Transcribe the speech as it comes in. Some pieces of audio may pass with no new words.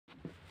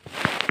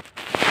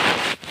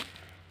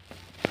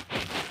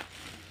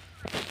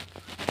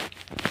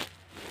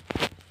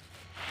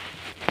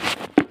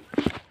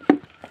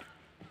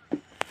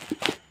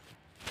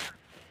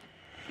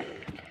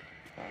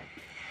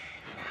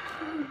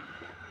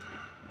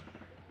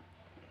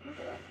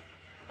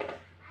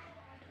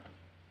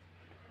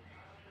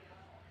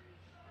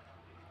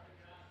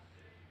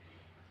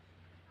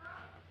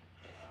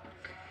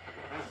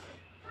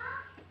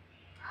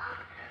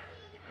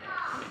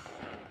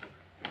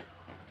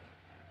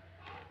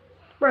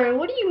Bro,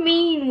 what do you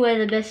mean we're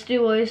the best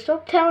duo?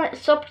 Stop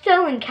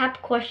telling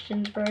cap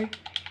questions, bro.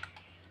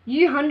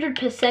 You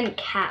 100%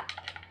 cap.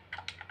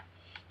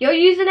 Your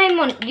username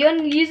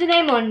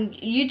on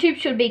YouTube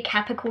should be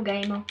Capical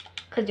Gamer,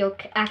 cause you're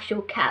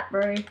actual cap,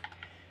 bro.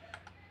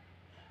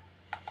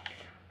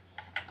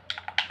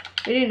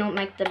 We do not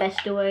make the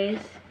best duos.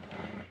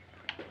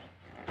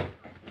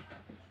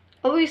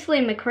 Obviously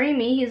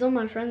McCreamy, he's on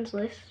my friends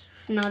list.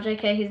 No,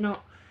 JK, he's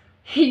not.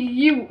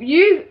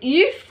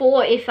 You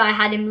thought if I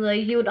had him though,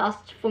 he would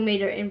ask for me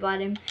to invite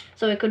him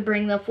so I could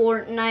bring the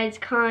Fortnite's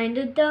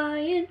kinda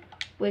dying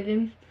with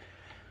him.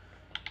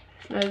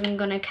 Not even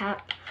gonna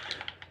cap.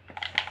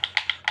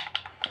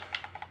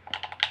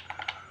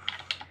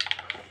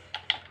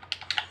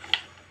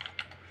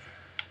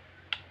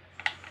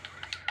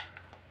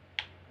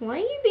 Why are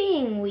you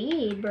being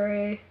weird,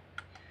 bro?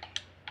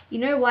 You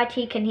know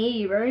YT can hear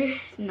you, bro.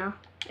 No,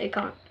 it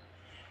can't.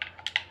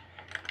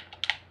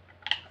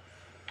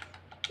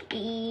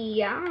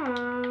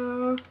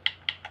 Yeah.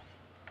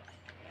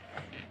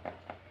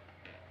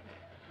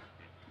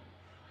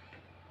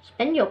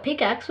 Spend your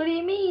pickaxe? What do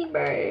you mean,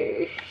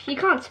 bro? You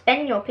can't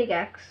spend your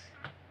pickaxe.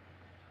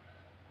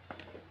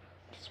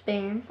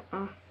 Spam.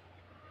 Oh.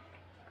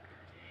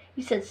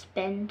 You said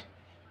spend.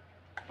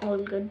 All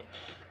good.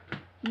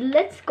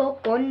 Let's go,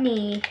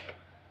 Connie.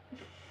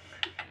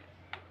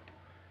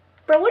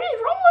 Bro, what is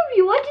wrong with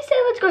you? Why'd you say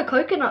let's go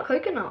coconut?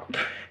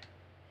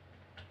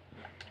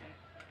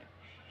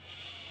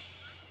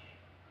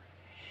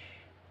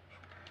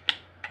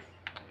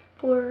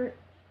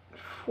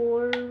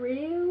 For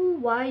real?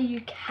 Why are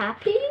you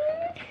capping?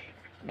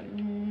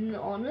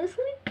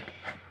 Honestly?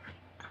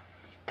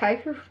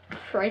 Cocoa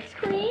ice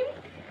cream?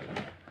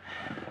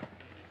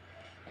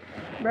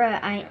 Bro,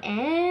 I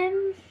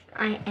am.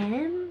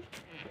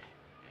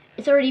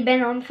 It's already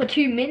been on for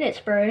 2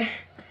 minutes, bro.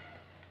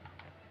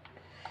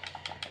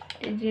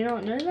 Did you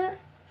not know that?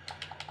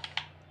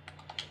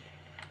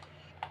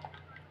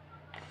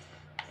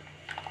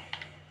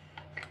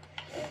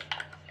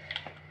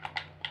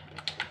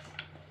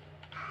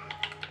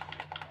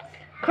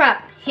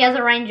 Crap, he has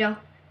a ranger.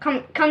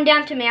 Come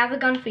down to me, I have a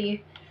gun for you.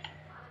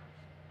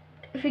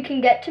 If you can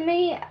get to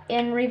me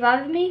and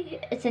revive me,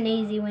 it's an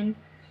easy win.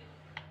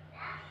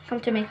 Come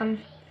to me, come.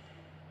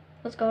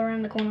 Let's go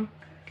around the corner.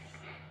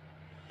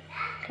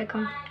 Okay,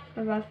 come,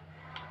 revive.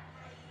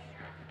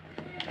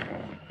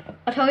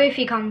 I'll tell you if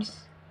he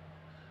comes.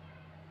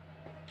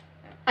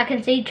 I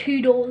can see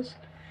 2 doors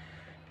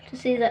to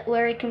see that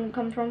where he can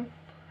come from.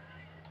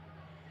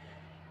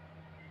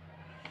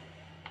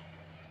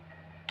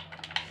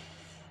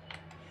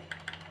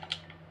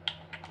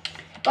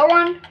 Got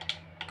one.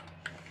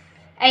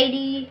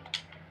 80.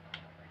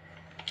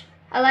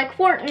 I like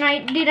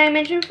Fortnite. Did I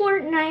mention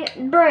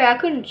Fortnite? Bro, I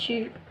couldn't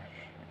shoot.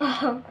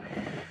 Oh.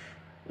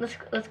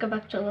 Let's go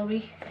back to the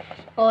lobby.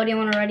 Oh, do you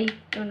want to ready?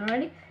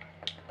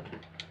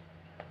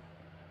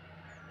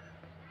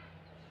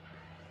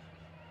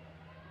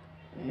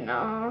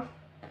 No.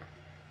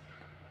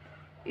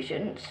 You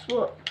shouldn't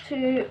swap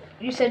to.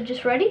 You said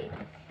just ready?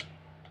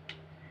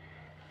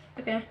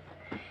 Okay.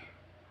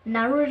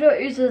 Naruto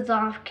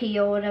Uzuzaki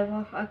or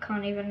whatever. I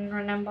can't even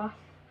remember.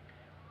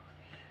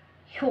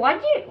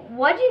 Why'd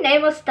you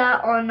name us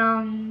that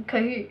on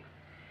Kahoot?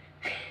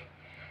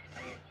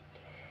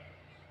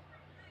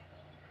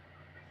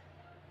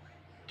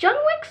 John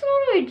Wick's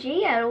not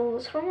OG at all.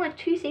 It's from like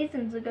 2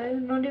 seasons ago.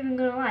 Not even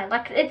gonna lie.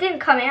 Like it didn't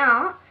come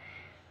out.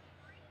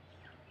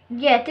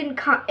 Yeah, it didn't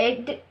come.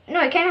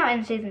 No, it came out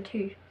in season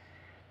 2.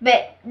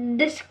 But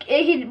this,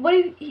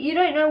 you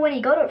don't know when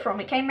he got it from.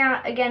 It came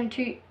out again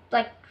 3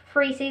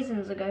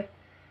 seasons ago.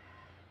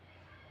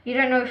 You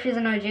don't know if he's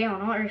an OG or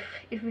not, or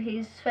if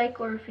he's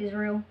fake or if he's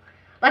real.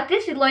 Like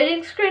this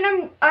loading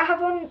screen I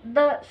have on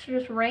that's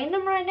just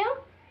random right now.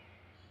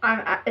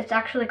 It's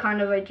actually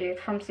kind of OG. It's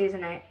from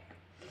season 8.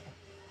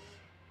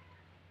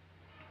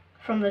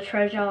 From the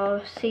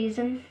treasure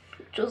season,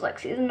 which was like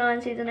season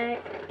 9, season 8.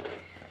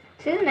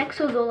 Season X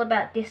was all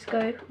about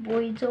disco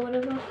voids or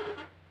whatever.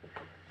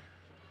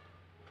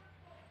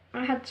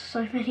 I had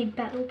so many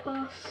battle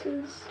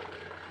passes.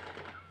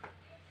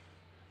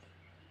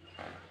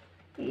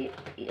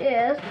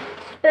 Yeah,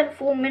 spent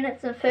 4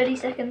 minutes and 30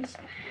 seconds.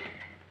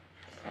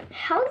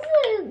 How's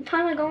the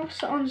timer going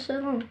on so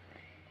long?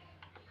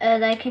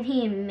 They can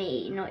hear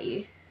me, not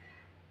you.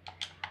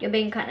 You're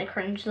being kind of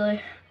cringe though.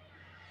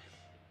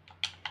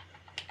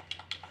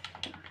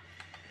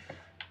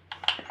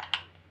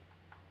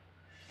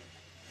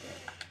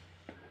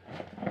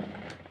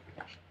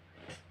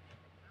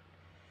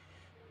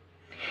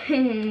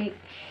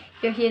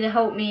 You're here to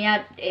help me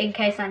out in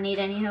case I need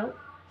any help.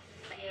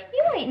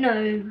 You ain't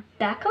no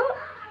backup.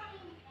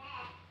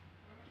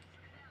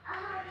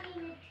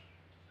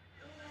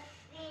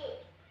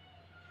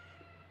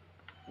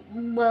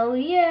 Well,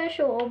 yeah,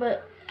 sure,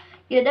 but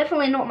you're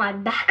definitely not my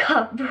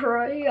backup,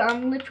 bro.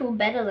 I'm literally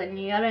better than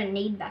you. I don't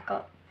need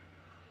backup.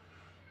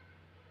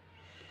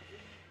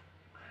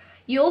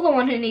 You're the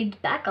one who needs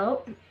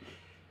backup.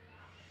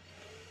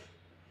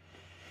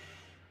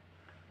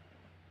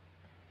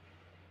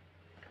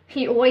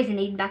 You always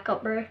need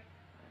backup, bro.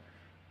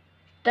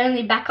 The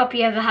only backup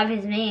you ever have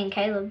is me and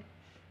Caleb.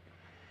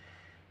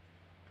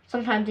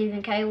 Sometimes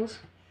even Kale's.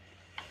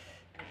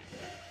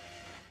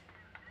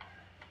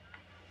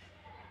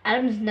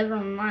 Adam's never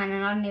online,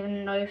 and I don't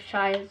even know if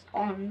Shy is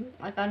on.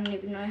 Like, I don't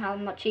even know how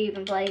much he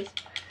even plays.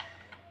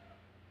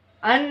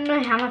 I don't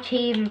know how much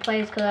he even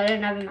plays because I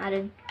don't have him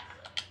added.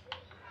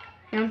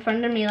 He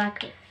unfriended me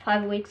like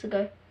 5 weeks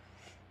ago.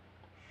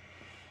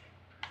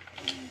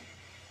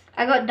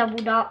 I got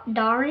double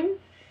Daring.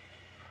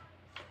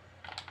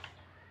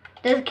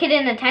 There's a kid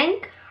in a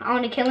tank. I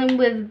want to kill him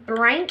with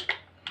Brank.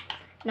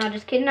 No,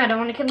 just kidding. I don't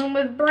want to kill him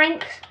with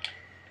Branks.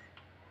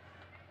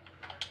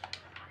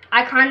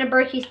 I kind of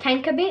broke his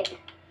tank a bit.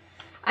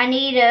 I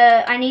need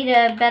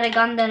a better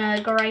gun than a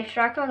Grave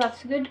Striker.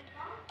 That's good.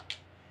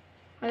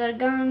 I got a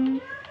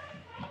gun.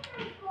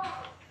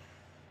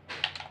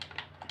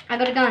 I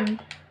got a gun.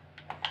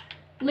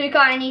 Luca,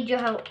 I need your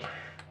help.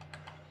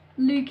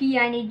 Lukey,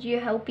 I need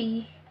your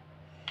helpy.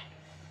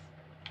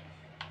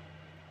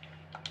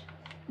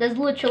 There's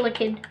literally a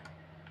kid.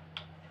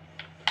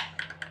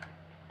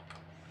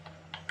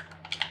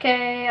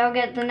 Okay, I'll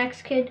get the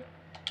next kid.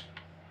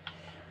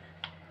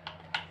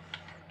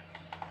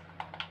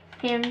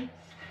 Him.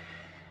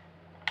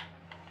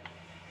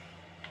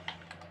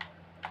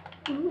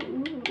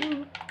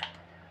 Ooh.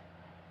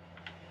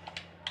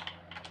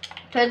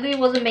 Totally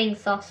wasn't being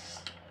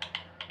sus.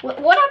 What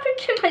happened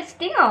to my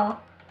stinger?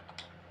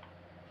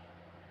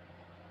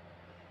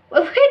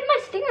 Where'd my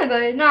stinger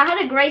go? No, I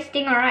had a grey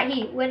stinger right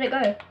here. Where'd it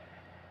go?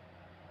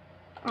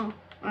 Oh,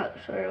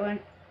 sorry, it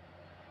went.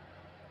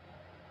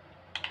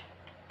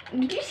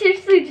 Did you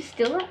seriously just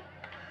steal it?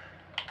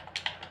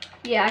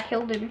 Yeah, I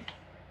killed him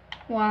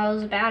while I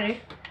was about to.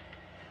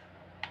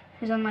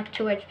 He's on like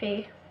 2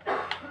 HP.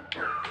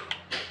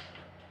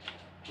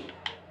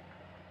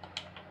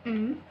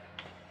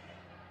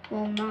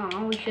 Well,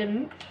 no, we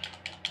shouldn't.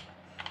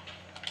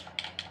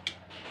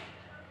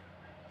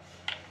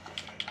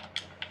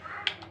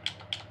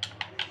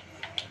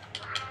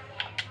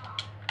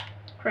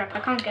 Crap, I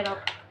can't get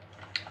up.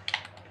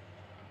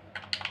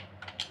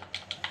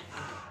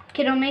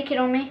 Kid on me, kid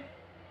on me.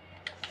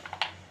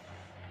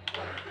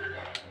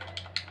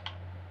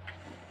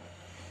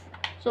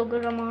 So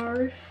good on my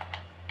roof.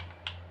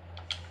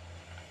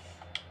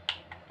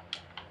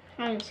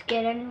 I ain't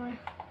scared anyway.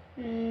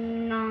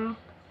 No.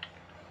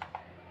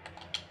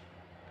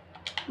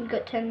 We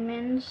got 10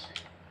 mins.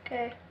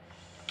 Okay.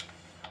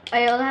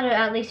 I ought to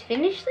at least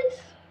finish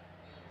this.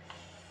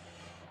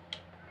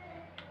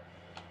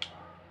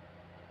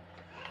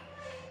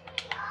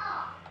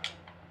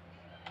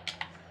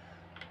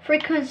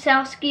 Freaking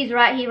Salski's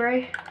right here,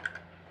 bro.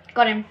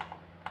 Got him.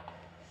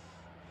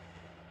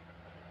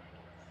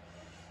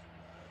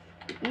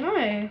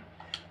 No.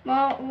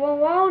 Well,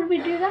 why would we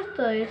do that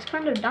though? It's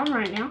kind of dumb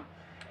right now.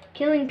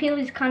 Killing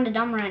Peely's kind of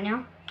dumb right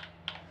now.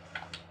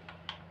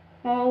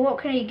 Well, what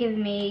can he give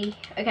me?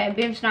 Okay,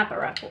 boom sniper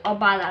rifle. I'll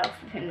buy that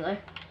off of him though.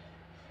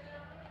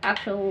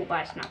 Actually, we'll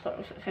buy a sniper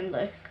off of him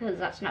though, because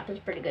that sniper's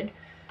pretty good.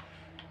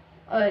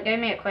 Oh, it gave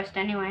me a quest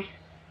anyway.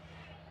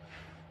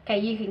 Okay,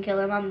 you can kill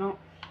him, I'm not.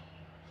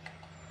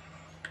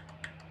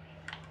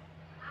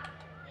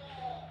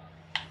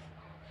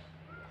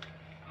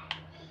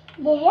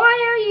 Well, why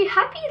are you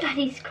happy that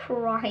he's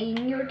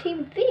crying? You're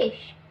Team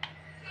Fish.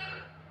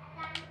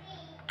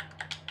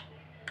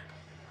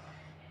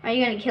 Are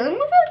you gonna kill him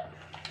with it?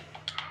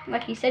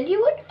 Like you said you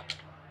would?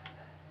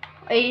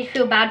 Or you just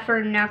feel bad for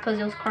him now because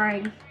he was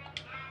crying?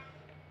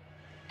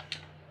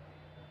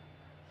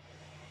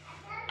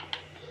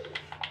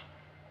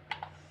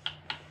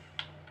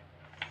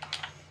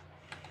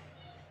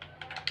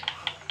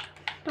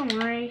 Don't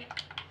worry.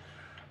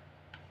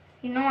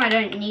 You know I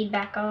don't need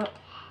backup.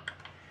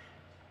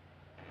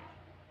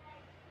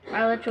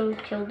 I literally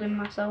killed him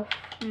myself.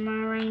 My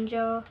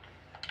ranger,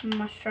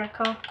 my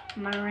striker,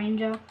 my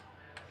ranger.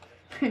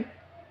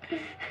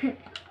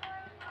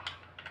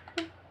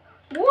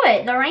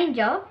 What? The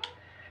ranger?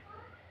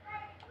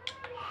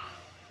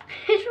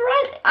 It's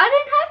right. I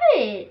don't have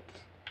it.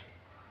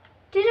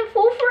 Did it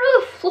fall through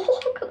the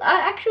floor?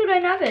 I actually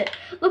don't have it.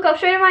 Look, I'll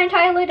show you my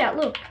entire loadout.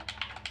 Look.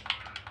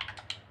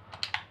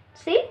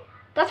 See?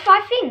 That's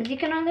 5 things. You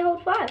can only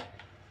hold 5.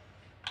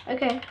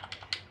 Okay.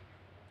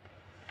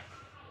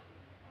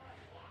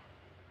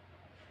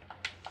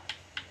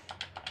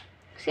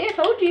 See, I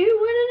told you.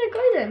 Where did it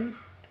go then?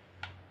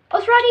 Oh,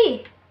 it's right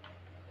here.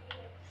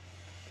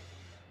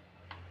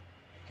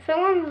 Fell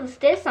on the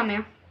stairs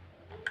somehow.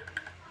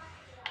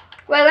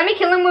 Wait, let me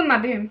kill him with my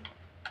boom.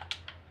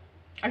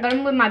 I got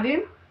him with my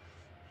boom.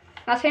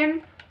 That's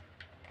him.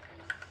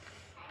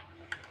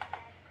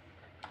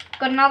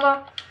 Got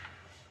another.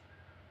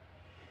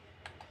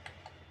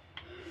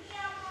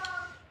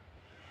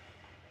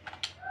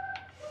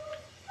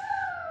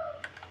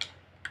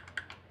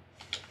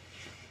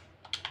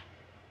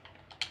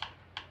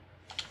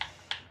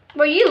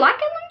 Well, you like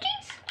LMGs?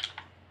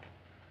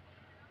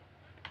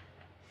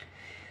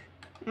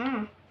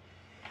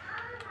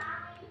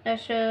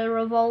 That's a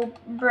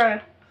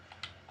revolver.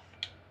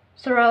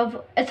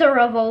 It's a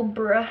revolt,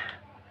 bruh.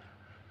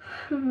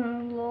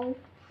 Lol.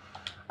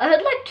 I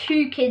heard like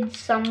 2 kids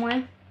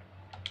somewhere.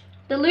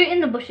 The loot in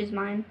the bush is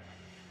mine.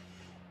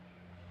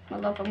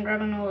 Hold up, I'm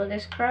grabbing all of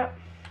this crap.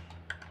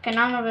 Okay,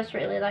 none of us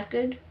really that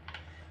good.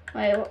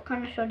 Wait, what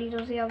kind of shoddy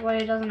does he have? Well,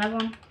 he doesn't have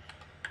one.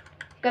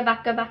 Go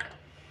back, go back.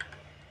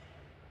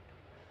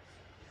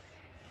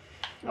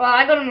 Well,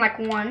 I got him like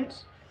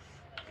once.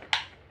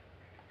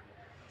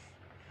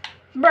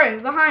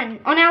 Bro,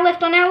 behind. On our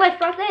left,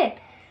 right there.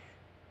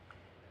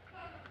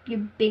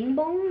 You bing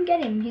bong,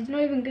 get him. He's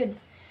not even good.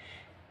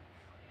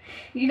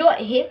 You got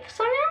hit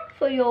somehow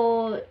for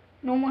your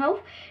normal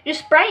health? Just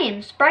spray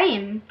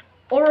him.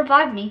 Or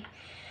revive me.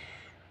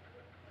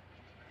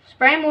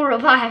 Spray him or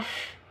revive.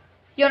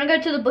 You wanna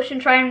go to the bush and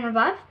try and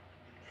revive?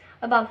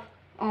 Above.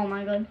 Oh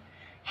my god.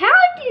 How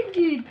did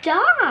you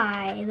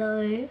die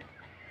though?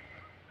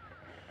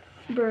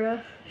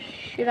 Bruh.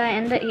 Should I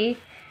end it here?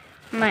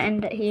 I might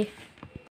end it here.